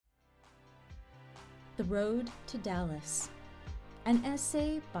The Road to Dallas, an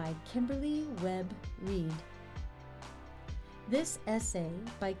essay by Kimberly Webb Reed. This essay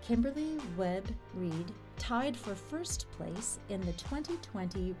by Kimberly Webb Reed tied for first place in the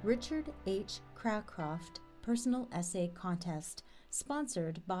 2020 Richard H. Cracroft Personal Essay Contest,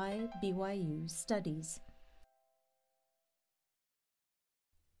 sponsored by BYU Studies.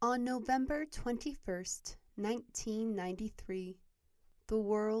 On November 21st, 1993, the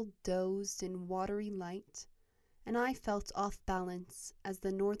world dozed in watery light, and I felt off balance as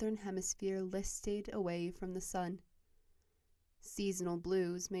the northern hemisphere listed away from the sun. Seasonal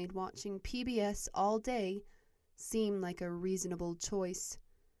blues made watching PBS all day seem like a reasonable choice.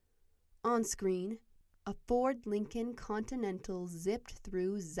 On screen, a Ford Lincoln Continental zipped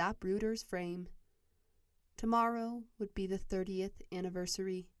through Zapruder's frame. Tomorrow would be the 30th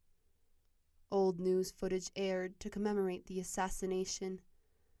anniversary. Old news footage aired to commemorate the assassination,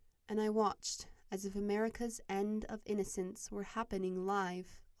 and I watched as if America's end of innocence were happening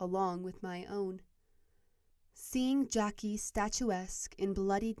live along with my own. Seeing Jackie statuesque in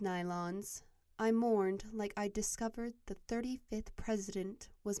bloodied nylons, I mourned like I'd discovered the 35th president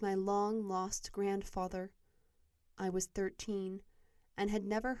was my long-lost grandfather. I was 13 and had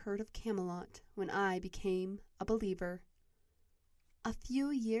never heard of Camelot when I became a believer. A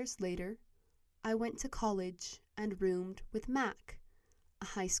few years later, I went to college and roomed with Mac, a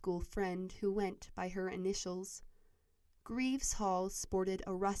high school friend who went by her initials. Greaves Hall sported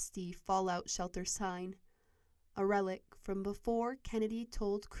a rusty fallout shelter sign, a relic from before Kennedy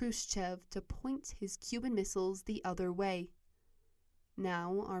told Khrushchev to point his Cuban missiles the other way.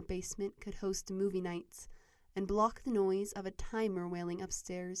 Now our basement could host movie nights and block the noise of a timer wailing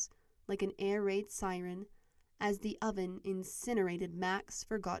upstairs like an air raid siren as the oven incinerated Mac's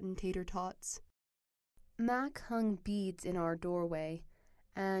forgotten tater tots. Mac hung beads in our doorway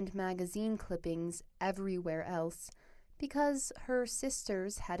and magazine clippings everywhere else because her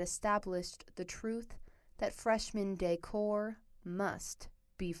sisters had established the truth that freshman decor must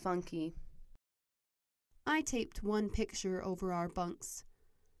be funky. I taped one picture over our bunks.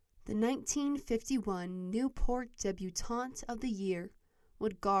 The 1951 Newport Debutante of the Year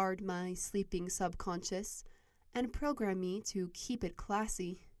would guard my sleeping subconscious and program me to keep it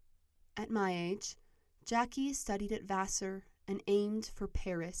classy. At my age, Jackie studied at Vassar and aimed for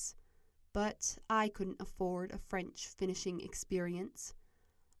Paris, but I couldn't afford a French finishing experience.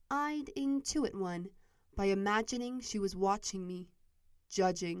 I'd intuit one by imagining she was watching me,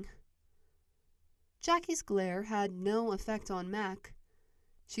 judging. Jackie's glare had no effect on Mac.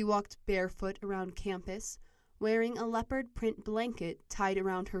 She walked barefoot around campus, wearing a leopard print blanket tied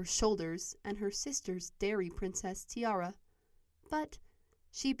around her shoulders and her sister's Dairy Princess tiara. But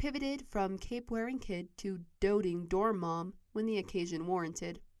she pivoted from cape-wearing kid to doting dorm mom when the occasion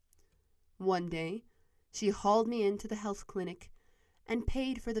warranted. One day, she hauled me into the health clinic and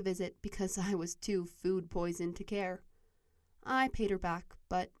paid for the visit because I was too food poisoned to care. I paid her back,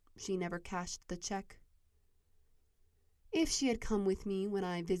 but she never cashed the check. If she had come with me when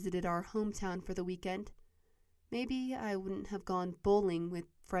I visited our hometown for the weekend, maybe I wouldn't have gone bowling with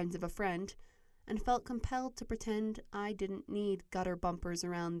friends of a friend and felt compelled to pretend I didn't need gutter bumpers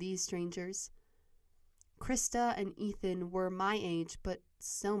around these strangers. Krista and Ethan were my age, but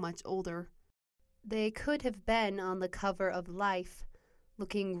so much older. They could have been on the cover of Life,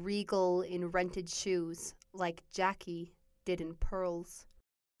 looking regal in rented shoes, like Jackie did in pearls.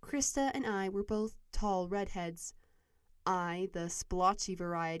 Krista and I were both tall redheads. I, the splotchy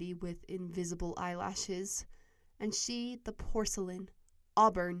variety with invisible eyelashes, and she, the porcelain,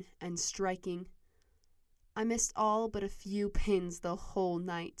 auburn and striking. I missed all but a few pins the whole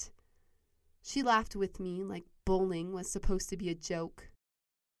night. She laughed with me like bowling was supposed to be a joke.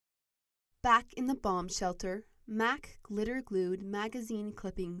 Back in the bomb shelter, Mac glitter-glued magazine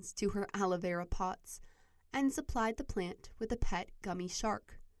clippings to her aloe vera pots and supplied the plant with a pet gummy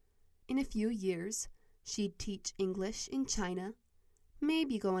shark. In a few years, she'd teach English in China,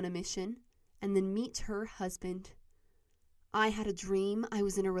 maybe go on a mission, and then meet her husband. I had a dream I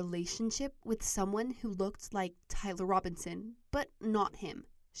was in a relationship with someone who looked like Tyler Robinson, but not him,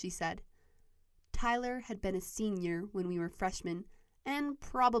 she said. Tyler had been a senior when we were freshmen and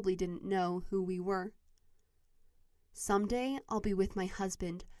probably didn't know who we were. Someday I'll be with my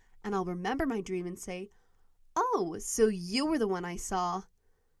husband and I'll remember my dream and say, "Oh, so you were the one I saw."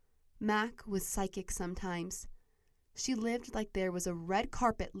 Mac was psychic sometimes. She lived like there was a red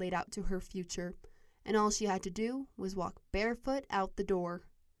carpet laid out to her future, and all she had to do was walk barefoot out the door.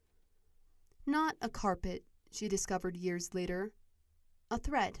 Not a carpet, she discovered years later. A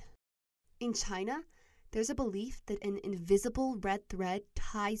thread. In China, There's a belief that an invisible red thread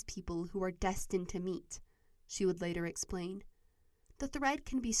ties people who are destined to meet, she would later explain. The thread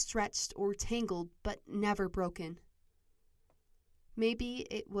can be stretched or tangled, but never broken. Maybe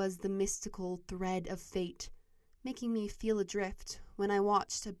it was the mystical thread of fate, making me feel adrift when I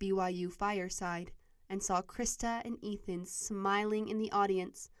watched a BYU fireside and saw Krista and Ethan smiling in the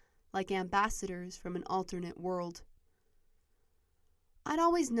audience like ambassadors from an alternate world. I'd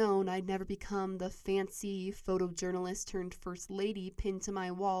always known I'd never become the fancy photojournalist turned first lady pinned to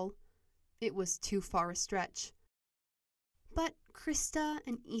my wall. It was too far a stretch. But Krista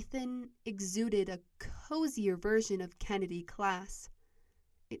and Ethan exuded a cozier version of Kennedy class.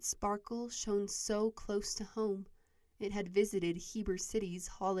 Its sparkle shone so close to home, it had visited Heber City's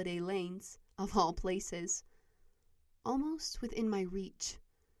holiday lanes, of all places, almost within my reach.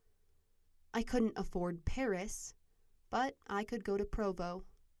 I couldn't afford Paris, but I could go to Provo.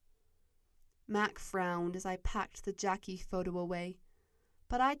 Mac frowned as I packed the Jackie photo away,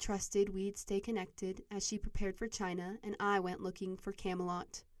 but I trusted we'd stay connected as she prepared for China and I went looking for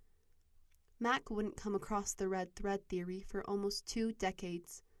Camelot. Mac wouldn't come across the red thread theory for almost 2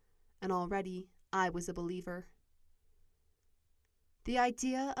 decades, and already I was a believer. The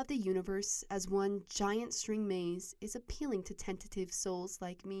idea of the universe as one giant string maze is appealing to tentative souls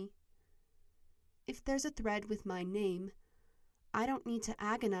like me. If there's a thread with my name, I don't need to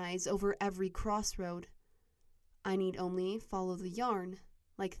agonize over every crossroad. I need only follow the yarn,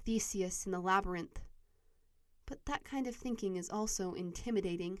 like Theseus in the labyrinth. But that kind of thinking is also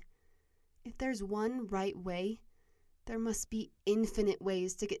intimidating. If there's one right way, there must be infinite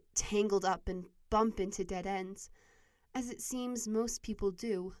ways to get tangled up and bump into dead ends, as it seems most people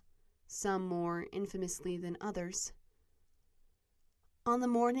do, some more infamously than others. On the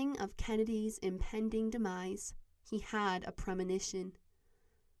morning of Kennedy's impending demise, he had a premonition.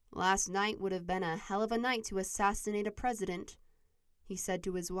 "Last night would have been a hell of a night to assassinate a president," he said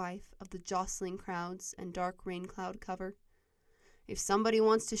to his wife of the jostling crowds and dark rain cloud cover. "If somebody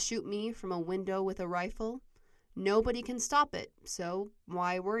wants to shoot me from a window with a rifle, nobody can stop it, so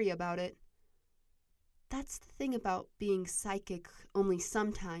why worry about it?" That's the thing about being psychic only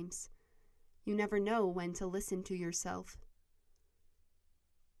sometimes. You never know when to listen to yourself.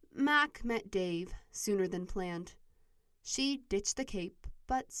 Mac met Dave sooner than planned. She ditched the cape,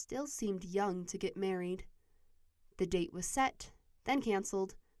 but still seemed young to get married. The date was set, then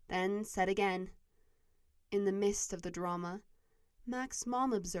canceled, then set again. In the midst of the drama, Mac's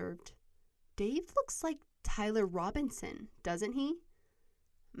mom observed, "Dave looks like Tyler Robinson, doesn't he?"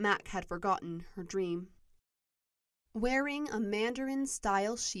 Mac had forgotten her dream. Wearing a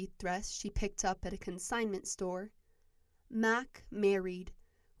Mandarin-style sheath dress she picked up at a consignment store, Mac married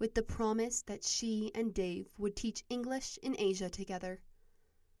with the promise that she and Dave would teach English in Asia together.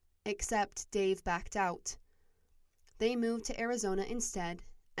 Except Dave backed out. They moved to Arizona instead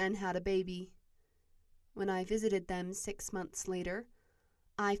and had a baby. When I visited them 6 months later,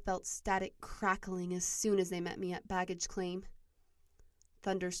 I felt static crackling as soon as they met me at baggage claim.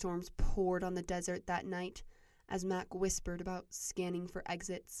 Thunderstorms poured on the desert that night as Mac whispered about scanning for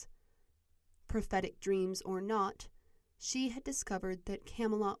exits. Prophetic dreams or not, she had discovered that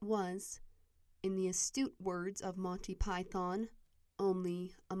Camelot was, in the astute words of Monty Python,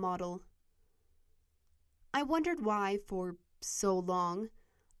 only a model. I wondered why, for so long,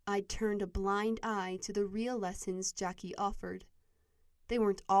 I'd turned a blind eye to the real lessons Jackie offered. They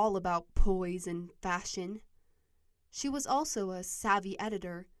weren't all about poise and fashion. She was also a savvy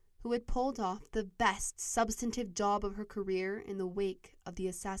editor who had pulled off the best substantive job of her career in the wake of the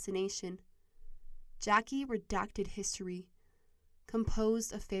assassination. Jackie redacted history,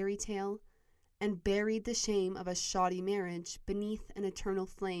 composed a fairy tale, and buried the shame of a shoddy marriage beneath an eternal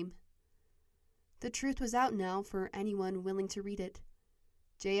flame. The truth was out now for anyone willing to read it.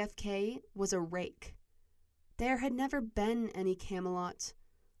 JFK was a rake. There had never been any Camelot,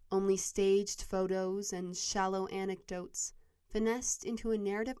 only staged photos and shallow anecdotes finessed into a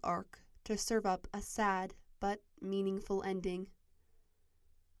narrative arc to serve up a sad but meaningful ending.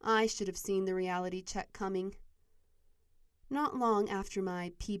 I should have seen the reality check coming. Not long after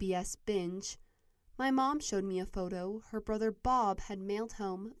my PBS binge, my mom showed me a photo her brother Bob had mailed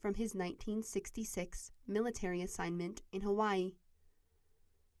home from his 1966 military assignment in Hawaii.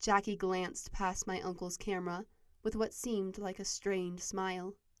 Jackie glanced past my uncle's camera with what seemed like a strained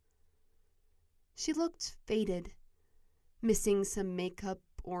smile. She looked faded, missing some makeup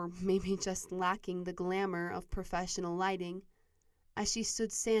or maybe just lacking the glamour of professional lighting, as she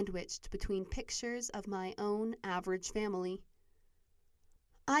stood sandwiched between pictures of my own average family.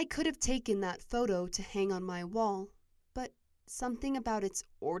 I could have taken that photo to hang on my wall, but something about its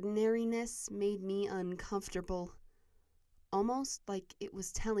ordinariness made me uncomfortable, almost like it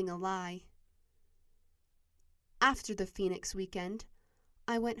was telling a lie. After the Phoenix weekend,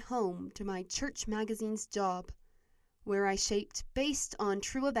 I went home to my church magazine's job, where I shaped based on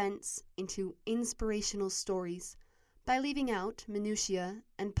true events into inspirational stories by leaving out minutiae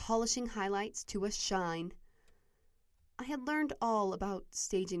and polishing highlights to a shine. I had learned all about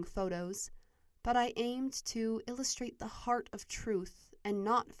staging photos, but I aimed to illustrate the heart of truth and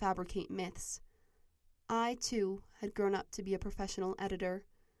not fabricate myths. I, too, had grown up to be a professional editor.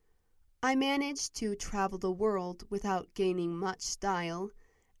 I managed to travel the world without gaining much style,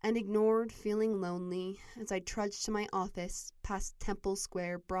 and ignored feeling lonely as I trudged to my office past Temple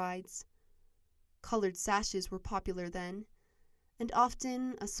Square brides. Colored sashes were popular then, and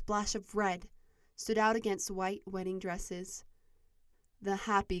often a splash of red stood out against white wedding dresses. The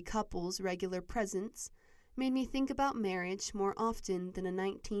happy couple's regular presence made me think about marriage more often than a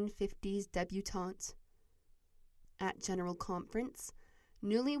 1950s debutante. At General Conference,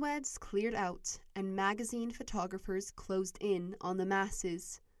 newlyweds cleared out and magazine photographers closed in on the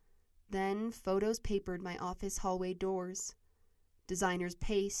masses. Then photos papered my office hallway doors. Designers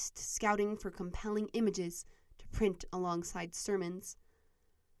paced, scouting for compelling images to print alongside sermons.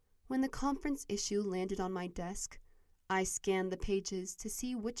 When the conference issue landed on my desk, I scanned the pages to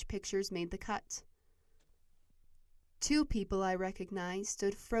see which pictures made the cut. 2 people I recognized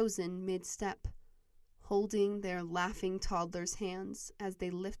stood frozen mid-step, holding their laughing toddler's hands as they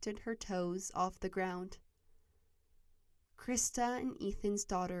lifted her toes off the ground. Krista and Ethan's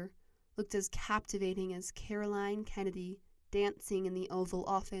daughter looked as captivating as Caroline Kennedy dancing in the Oval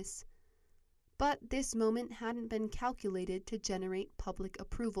Office, but this moment hadn't been calculated to generate public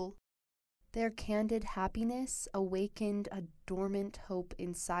approval. Their candid happiness awakened a dormant hope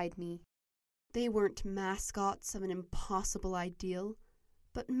inside me. They weren't mascots of an impossible ideal,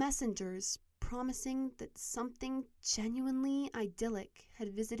 but messengers promising that something genuinely idyllic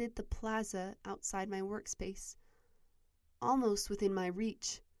had visited the plaza outside my workspace, almost within my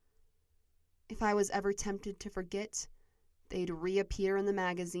reach. If I was ever tempted to forget, they'd reappear in the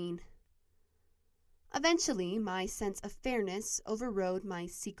magazine. Eventually, my sense of fairness overrode my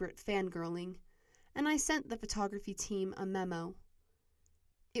secret fangirling, and I sent the photography team a memo.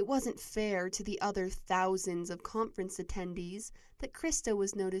 It wasn't fair to the other thousands of conference attendees that Krista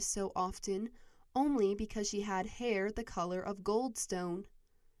was noticed so often only because she had hair the color of goldstone.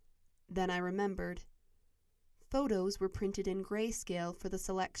 Then I remembered. Photos were printed in grayscale for the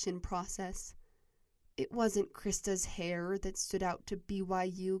selection process. It wasn't Krista's hair that stood out to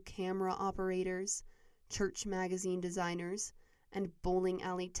BYU camera operators, church magazine designers, and bowling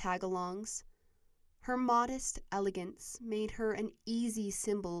alley tag-alongs. Her modest elegance made her an easy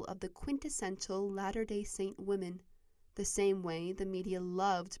symbol of the quintessential Latter-day Saint women, the same way the media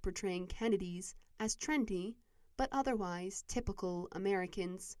loved portraying Kennedys as trendy, but otherwise typical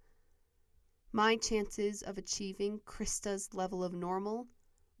Americans. My chances of achieving Krista's level of normal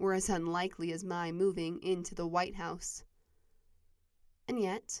were as unlikely as my moving into the White House. And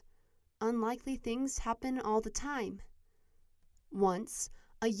yet, unlikely things happen all the time. Once,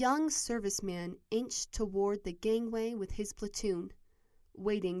 a young serviceman inched toward the gangway with his platoon,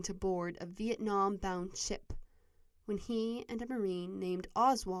 waiting to board a Vietnam-bound ship, when he and a Marine named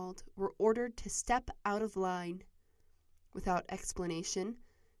Oswald were ordered to step out of line. Without explanation,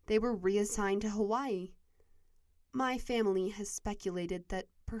 they were reassigned to Hawaii. My family has speculated that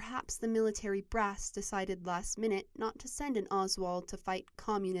perhaps the military brass decided last minute not to send an Oswald to fight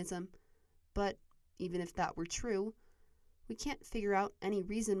communism, but even if that were true, we can't figure out any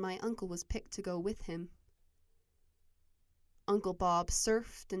reason my uncle was picked to go with him. Uncle Bob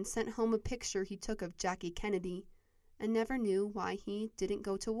surfed and sent home a picture he took of Jackie Kennedy, and never knew why he didn't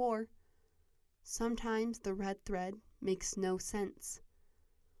go to war. Sometimes the red thread makes no sense.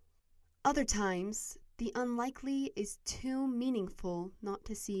 Other times, the unlikely is too meaningful not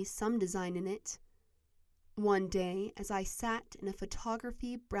to see some design in it. One day, as I sat in a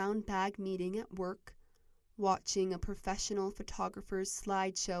photography brown bag meeting at work, watching a professional photographer's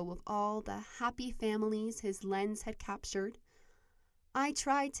slideshow of all the happy families his lens had captured, I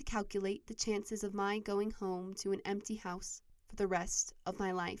tried to calculate the chances of my going home to an empty house for the rest of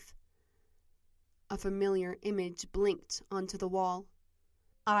my life. A familiar image blinked onto the wall.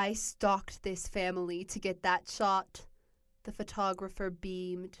 I stalked this family to get that shot. The photographer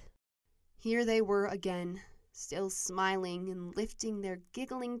beamed. Here they were again, still smiling and lifting their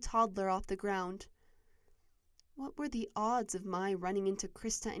giggling toddler off the ground. What were the odds of my running into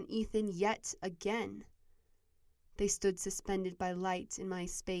Krista and Ethan yet again? They stood suspended by light in my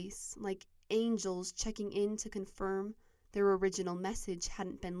space, like angels checking in to confirm their original message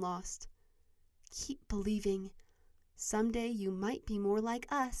hadn't been lost. Keep believing. Someday you might be more like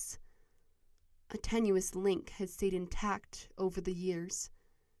us. A tenuous link had stayed intact over the years,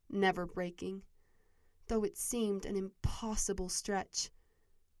 never breaking, though it seemed an impossible stretch.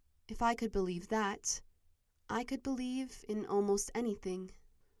 If I could believe that, I could believe in almost anything.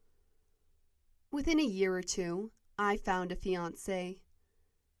 Within a year or two, I found a fiancé.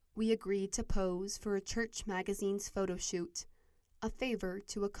 We agreed to pose for a church magazine's photo shoot, a favor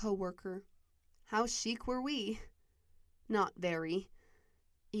to a coworker. How chic were we? Not very.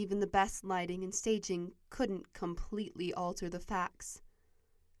 Even the best lighting and staging couldn't completely alter the facts.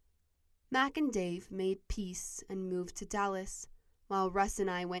 Mac and Dave made peace and moved to Dallas, while Russ and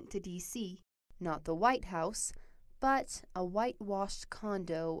I went to D.C. Not the White House, but a whitewashed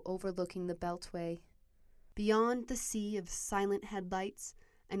condo overlooking the Beltway. Beyond the sea of silent headlights,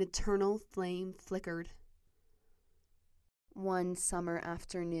 an eternal flame flickered. One summer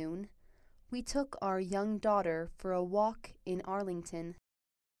afternoon, we took our young daughter for a walk in Arlington.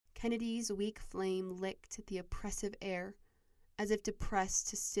 Kennedy's weak flame licked at the oppressive air, as if depressed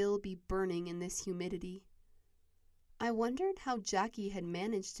to still be burning in this humidity. I wondered how Jackie had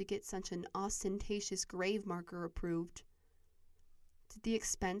managed to get such an ostentatious grave marker approved. Did the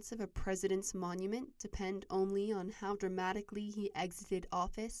expense of a president's monument depend only on how dramatically he exited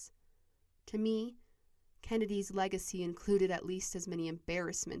office? To me, Kennedy's legacy included at least as many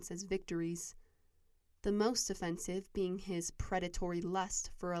embarrassments as victories, the most offensive being his predatory lust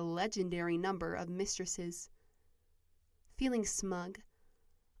for a legendary number of mistresses. Feeling smug,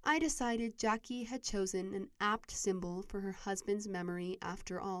 I decided Jackie had chosen an apt symbol for her husband's memory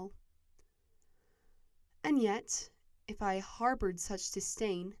after all. And yet, if I harbored such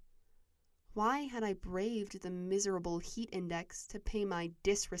disdain, why had I braved the miserable heat index to pay my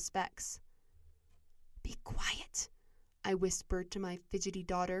disrespects? "Be quiet," I whispered to my fidgety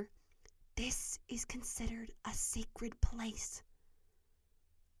daughter. "This is considered a sacred place."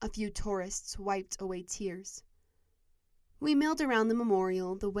 A few tourists wiped away tears. We milled around the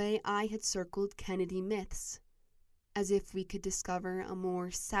memorial the way I had circled Kennedy myths, as if we could discover a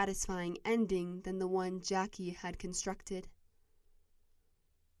more satisfying ending than the one Jackie had constructed.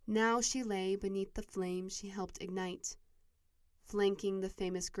 Now she lay beneath the flame she helped ignite. Flanking the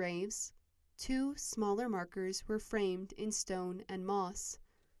famous graves, 2 smaller markers were framed in stone and moss.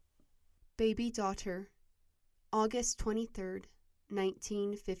 Baby daughter, August 23rd,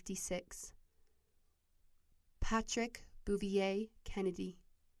 1956. Patrick Bouvier Kennedy,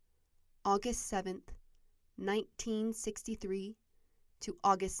 August 7th, 1963 to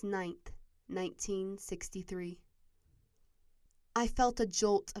August 9th, 1963. I felt a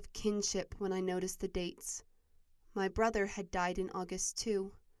jolt of kinship when I noticed the dates. My brother had died in August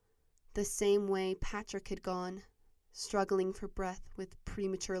too, the same way Patrick had gone, struggling for breath with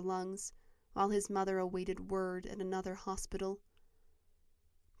premature lungs, while his mother awaited word at another hospital.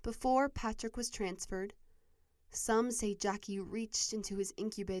 Before Patrick was transferred, some say Jackie reached into his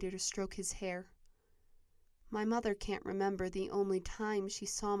incubator to stroke his hair. My mother can't remember the only time she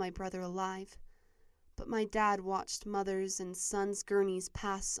saw my brother alive, but my dad watched mothers and sons' gurneys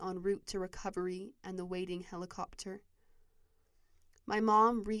pass en route to recovery and the waiting helicopter. My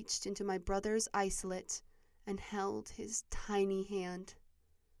mom reached into my brother's isolate and held his tiny hand.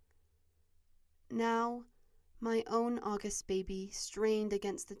 Now, my own August baby strained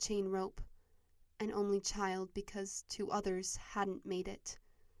against the chain rope, an only child because 2 others hadn't made it.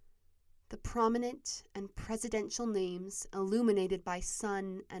 The prominent and presidential names illuminated by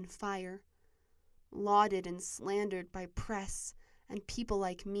sun and fire, lauded and slandered by press and people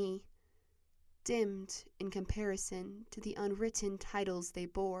like me, dimmed in comparison to the unwritten titles they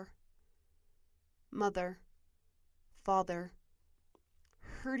bore. Mother, father,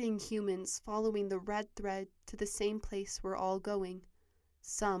 hurting humans following the red thread to the same place we're all going,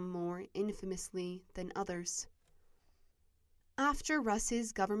 some more infamously than others. After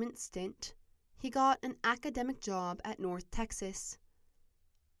Russ's government stint, he got an academic job at North Texas.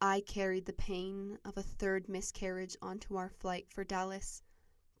 I carried the pain of a 3rd miscarriage onto our flight for Dallas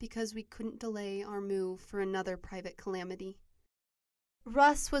because we couldn't delay our move for another private calamity.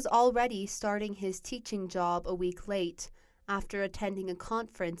 Russ was already starting his teaching job a week late after attending a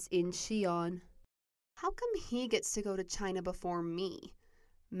conference in Xi'an. "How come he gets to go to China before me?"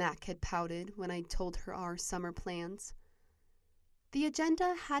 Mac had pouted when I told her our summer plans. The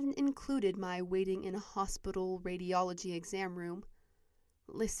agenda hadn't included my waiting in a hospital radiology exam room,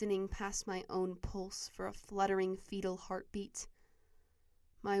 listening past my own pulse for a fluttering fetal heartbeat.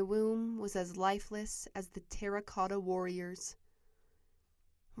 My womb was as lifeless as the terracotta warriors.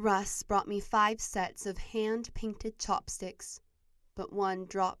 Russ brought me 5 sets of hand-painted chopsticks, but one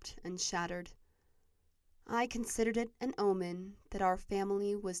dropped and shattered. I considered it an omen that our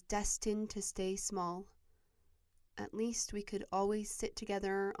family was destined to stay small. At least we could always sit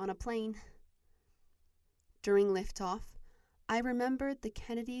together on a plane. During liftoff, I remembered the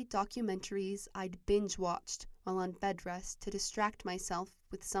Kennedy documentaries I'd binge-watched while on bed rest to distract myself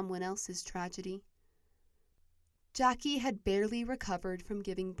with someone else's tragedy. Jackie had barely recovered from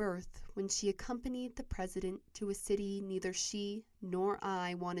giving birth when she accompanied the president to a city neither she nor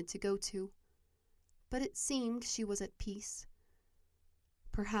I wanted to go to, but it seemed she was at peace.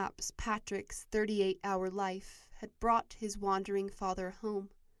 Perhaps Patrick's 38-hour life had brought his wandering father home.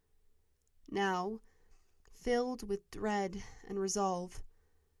 Now, filled with dread and resolve,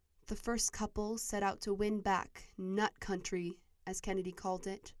 the first couple set out to win back Nut Country, as Kennedy called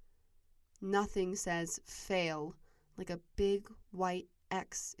it. Nothing says fail like a big white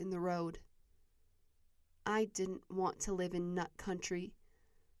X in the road. I didn't want to live in Nut Country,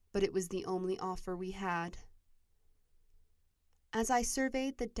 but it was the only offer we had. As I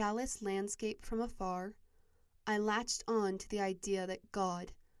surveyed the Dallas landscape from afar, I latched on to the idea that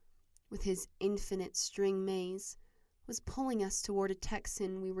God, with his infinite string maze, was pulling us toward a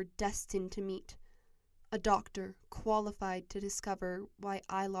Texan we were destined to meet, a doctor qualified to discover why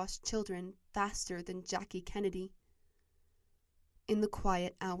I lost children faster than Jackie Kennedy. In the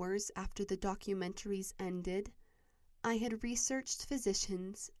quiet hours after the documentaries ended, I had researched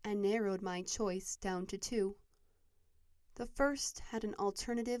physicians and narrowed my choice down to 2. The first had an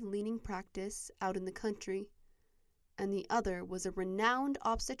alternative-leaning practice out in the country, and the other was a renowned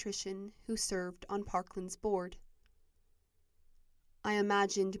obstetrician who served on Parkland's board. I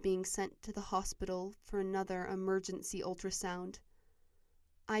imagined being sent to the hospital for another emergency ultrasound.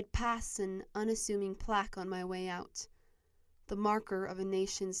 I'd pass an unassuming plaque on my way out, the marker of a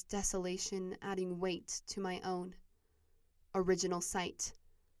nation's desolation adding weight to my own. Original site,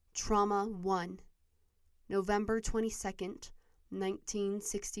 Trauma 1, November 22nd,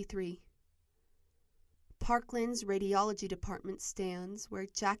 1963. Parkland's radiology department stands where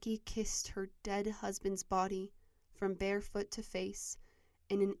Jackie kissed her dead husband's body from barefoot to face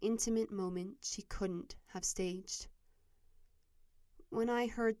in an intimate moment she couldn't have staged. When I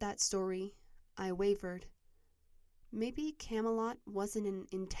heard that story, I wavered. Maybe Camelot wasn't an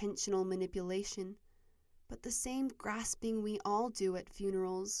intentional manipulation, but the same grasping we all do at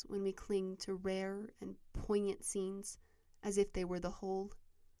funerals when we cling to rare and poignant scenes as if they were the whole.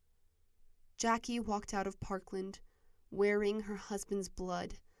 Jackie walked out of Parkland, wearing her husband's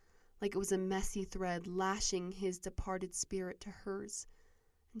blood, like it was a messy thread lashing his departed spirit to hers,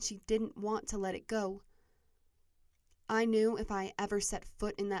 and she didn't want to let it go. I knew if I ever set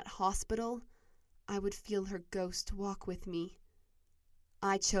foot in that hospital, I would feel her ghost walk with me.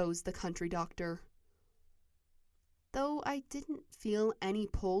 I chose the country doctor. Though I didn't feel any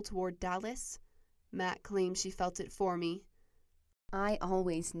pull toward Dallas, Matt claimed she felt it for me. "I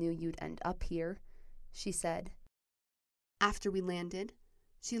always knew you'd end up here," she said. After we landed,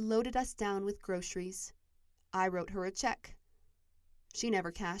 she loaded us down with groceries. I wrote her a check. She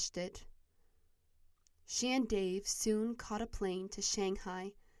never cashed it. She and Dave soon caught a plane to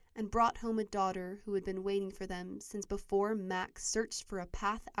Shanghai and brought home a daughter who had been waiting for them since before Max searched for a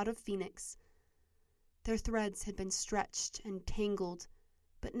path out of Phoenix. Their threads had been stretched and tangled,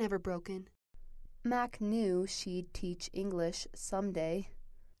 but never broken. Mac knew she'd teach English someday.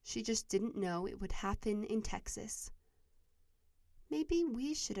 She just didn't know it would happen in Texas. Maybe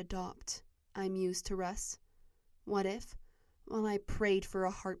we should adopt, I mused to Russ. What if, while I prayed for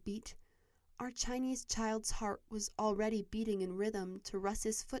a heartbeat, our Chinese child's heart was already beating in rhythm to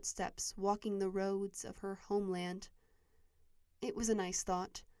Russ's footsteps walking the roads of her homeland? It was a nice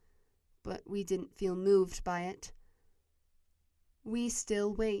thought, but we didn't feel moved by it. We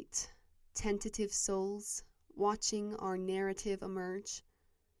still wait, tentative souls, watching our narrative emerge.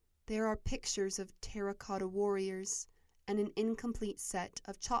 There are pictures of terracotta warriors and an incomplete set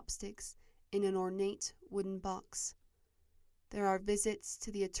of chopsticks in an ornate wooden box. There are visits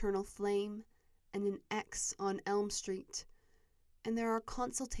to the eternal flame and an X on Elm Street, and there are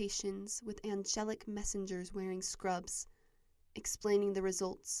consultations with angelic messengers wearing scrubs, explaining the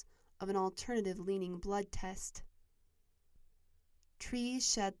results of an alternative-leaning blood test. Trees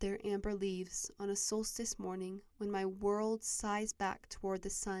shed their amber leaves on a solstice morning when my world sighs back toward the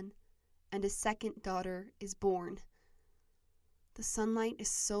sun, and a second daughter is born. The sunlight is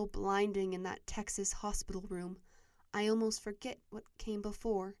so blinding in that Texas hospital room, I almost forget what came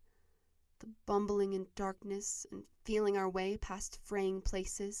before. The bumbling in darkness and feeling our way past fraying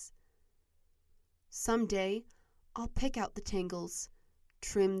places. Someday, I'll pick out the tangles,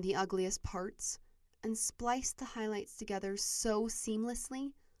 trim the ugliest parts, and splice the highlights together so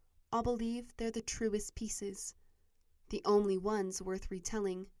seamlessly, I'll believe they're the truest pieces, the only ones worth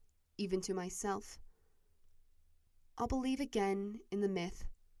retelling, even to myself. I'll believe again in the myth,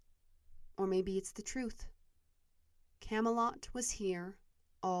 or maybe it's the truth. Camelot was here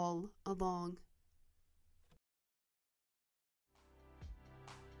all along.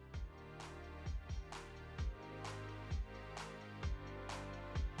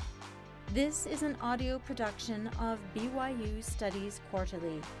 This is an audio production of BYU Studies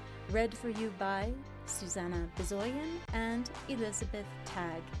Quarterly, read for you by Susanna Bezoyan and Elizabeth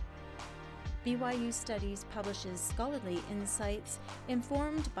Tagg. BYU Studies publishes scholarly insights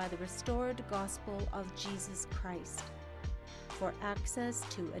informed by the restored gospel of Jesus Christ. For access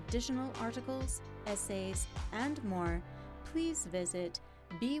to additional articles, essays, and more, please visit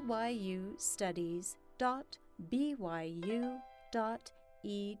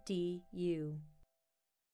byustudies.byu.edu.